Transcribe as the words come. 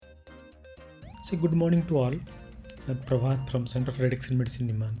So, good morning to all. I'm Prabhat from Center for Addiction Medicine,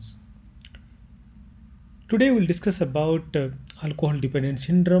 Nimans. Today, we'll discuss about alcohol dependent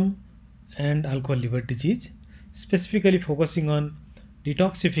syndrome and alcohol liver disease, specifically focusing on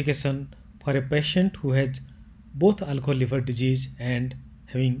detoxification for a patient who has both alcohol liver disease and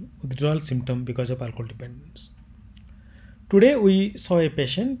having withdrawal symptom because of alcohol dependence. Today, we saw a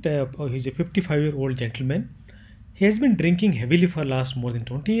patient. He's a 55-year-old gentleman. He has been drinking heavily for last more than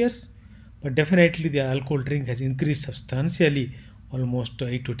 20 years, but definitely the alcohol drink has increased substantially, almost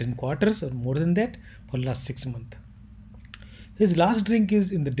 8 to 10 quarters or more than that for last 6 months. His last drink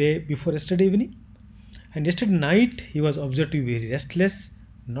is in the day before yesterday evening, and yesterday night he was observed to be very restless,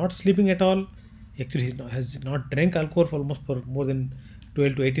 not sleeping at all. Actually, has not drank alcohol for almost for more than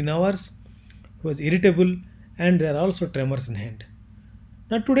 12 to 18 hours. He was irritable, and there are also tremors in hand.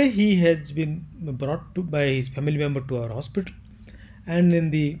 Now today he has been brought to by his family member to our hospital, and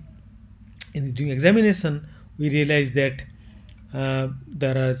during examination we realized that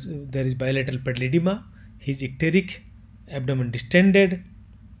there is bilateral pedal edema. He is icteric, abdomen distended,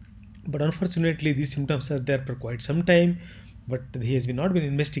 but unfortunately these symptoms are there for quite some time. But he has been not been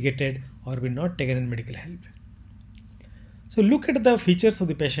investigated or been not taken in medical help. So look at the features of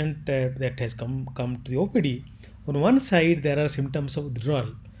the patient that has come to the OPD. On one side, there are symptoms of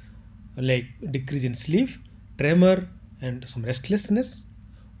withdrawal, like decrease in sleep, tremor, and some restlessness,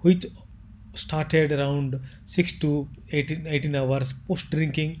 which started around 6 to 18 hours post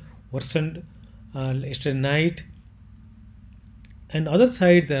drinking, worsened yesterday night. And other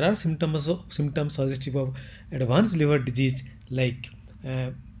side, there are symptoms suggestive of advanced liver disease, like uh,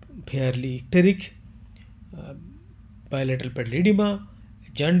 fairly icteric, uh, bilateral pedal edema,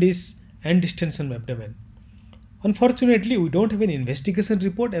 jaundice, and distension of abdomen. Unfortunately, we don't have an investigation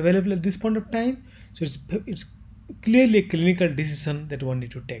report available at this point of time, so it's clearly a clinical decision that one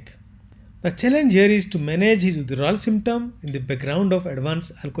need to take. The challenge here is to manage his withdrawal symptom in the background of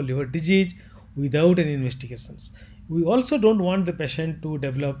advanced alcohol liver disease without any investigations. We also don't want the patient to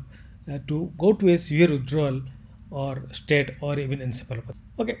develop to go to a severe withdrawal or state or even encephalopathy.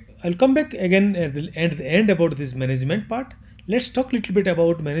 Okay, I'll come back again at the end about this management part. Let's talk a little bit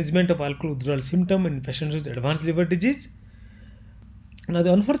about management of alcohol withdrawal symptom in patients with advanced liver disease. Now,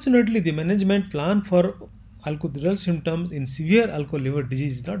 unfortunately, the management plan for alcohol withdrawal symptoms in severe alcohol liver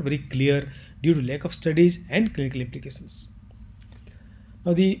disease is not very clear due to lack of studies and clinical implications.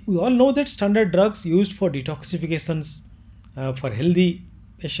 Now, we all know that standard drugs used for detoxifications for healthy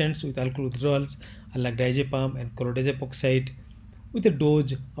patients with alcohol withdrawals are like diazepam and chlordiazepam oxide, with a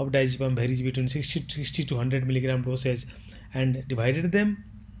dose of diazepam varies between 60 to 100 milligram dosage and divided them.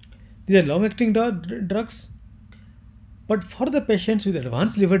 These are long-acting drugs, but for the patients with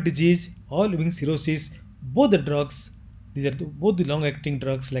advanced liver disease or living cirrhosis, both the drugs, these are both the long-acting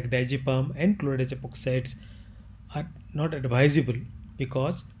drugs like diazepam and chlordiazepam oxides, are not advisable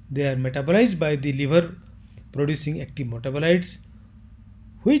because they are metabolized by the liver producing active metabolites,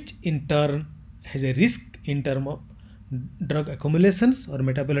 which in turn has a risk in terms of drug accumulations or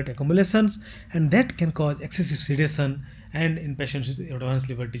metabolite accumulations, and that can cause excessive sedation and in patients with advanced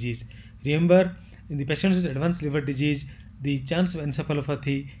liver disease. Remember, in the patients with advanced liver disease, the chance of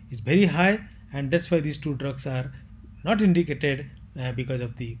encephalopathy is very high, and that's why these two drugs are not indicated because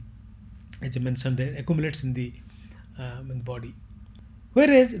of the, as I mentioned, they accumulates in the body.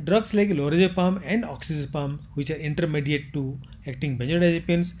 Whereas drugs like lorazepam and oxazepam, which are intermediate to acting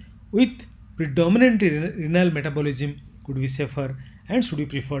benzodiazepines with predominantly renal metabolism, could be safer and should be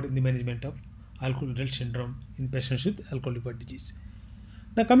preferred in the management of alcohol withdrawal syndrome in patients with alcohol liver disease.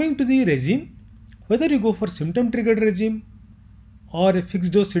 Now, coming to the regime, whether you go for symptom triggered regime or a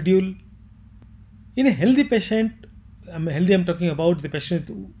fixed dose schedule, in a healthy patient, I'm talking about the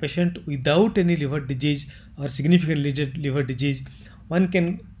patient without any liver disease or significant liver disease, one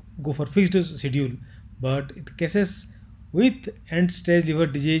can go for fixed dose schedule. But in cases with end stage liver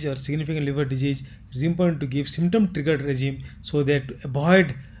disease or significant liver disease, it's important to give symptom triggered regime so that to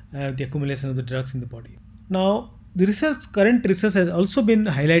avoid the accumulation of the drugs in the body. Now, current research has also been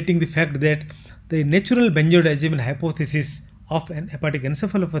highlighting the fact that the natural benzodiazepine hypothesis of an hepatic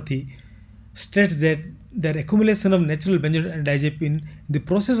encephalopathy states that the accumulation of natural benzodiazepine in the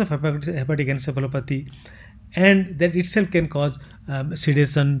process of hepatic encephalopathy, and that itself can cause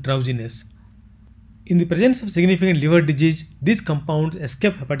sedation, drowsiness. In the presence of significant liver disease, these compounds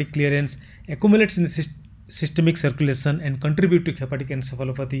escape hepatic clearance, accumulates in the systemic circulation, and contribute to hepatic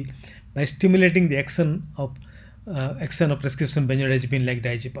encephalopathy by stimulating the action of prescription benzodiazepine like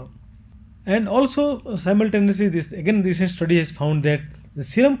diazepam. And also simultaneously, this again recent study has found that the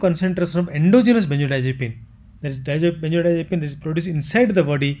serum concentration of endogenous benzodiazepine, that is benzodiazepine that is produced inside the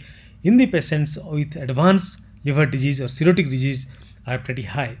body, in the patients with advanced liver disease or cirrhotic disease are pretty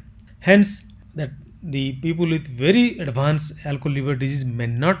high. Hence, that the people with very advanced alcohol liver disease may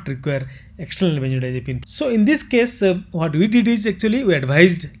not require external benzodiazepine. So in this case, what we did is actually we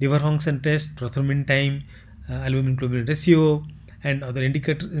advised liver function test, prothrombin time, albumin globulin ratio, and other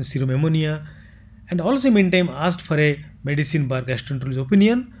indicators, serum ammonia, and also meantime asked for a medicine bar gastroenterologist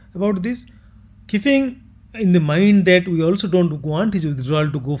opinion about this, keeping in the mind that we also don't want his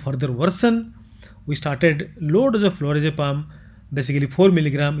withdrawal to go further worsen. We started low dose of lorazepam, basically 4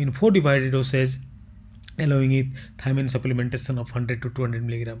 milligram in 4 divided doses, allowing it thiamine supplementation of 100 to 200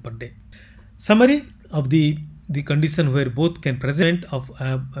 milligram per day. Summary of the condition where both can present of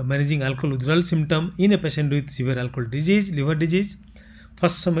managing alcohol withdrawal symptom in a patient with severe alcohol disease, liver disease.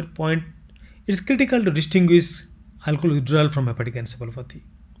 First summary point: it's critical to distinguish alcohol withdrawal from hepatic encephalopathy,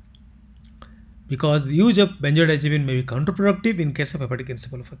 because the use of benzodiazepine may be counterproductive in case of hepatic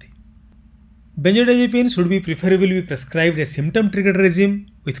encephalopathy. Benzodiazepine should be preferably prescribed a symptom-triggered regime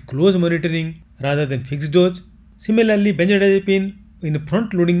with close monitoring rather than fixed dose. Similarly, benzodiazepine in a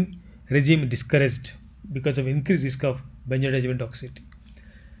front-loading regime discouraged because of increased risk of benzodiazepine toxicity.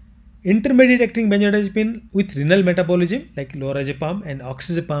 Intermediate-acting benzodiazepine with renal metabolism like lorazepam and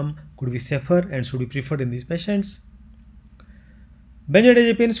oxazepam could be safer and should be preferred in these patients.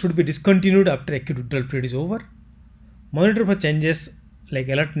 Benzodiazepine should be discontinued after acute withdrawal period is over. Monitor for changes like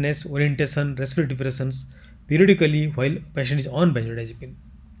alertness, orientation, respiratory depressions periodically while patient is on benzodiazepine.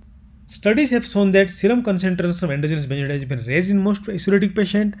 Studies have shown that serum concentrations of endogenous benzodiazepine rise in most cirrhotic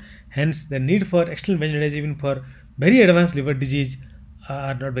patients. Hence, the need for external benzodiazepine for very advanced liver disease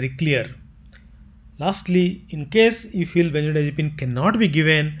are not very clear. Lastly, in case you feel benzodiazepine cannot be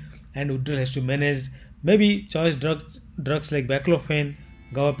given and withdrawal has to be managed, maybe choice drugs like baclofen,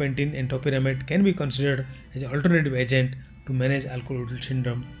 gabapentin, and topiramate can be considered as an alternative agent to manage alcohol withdrawal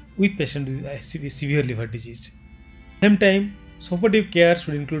syndrome with patients with severe liver disease. At the same time, supportive care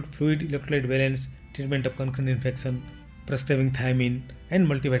should include fluid electrolyte balance, treatment of concurrent infection, prescribing thiamine, and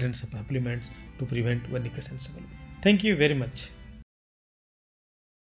multivitamin supplements to prevent Wernicke encephalopathy. Thank you very much.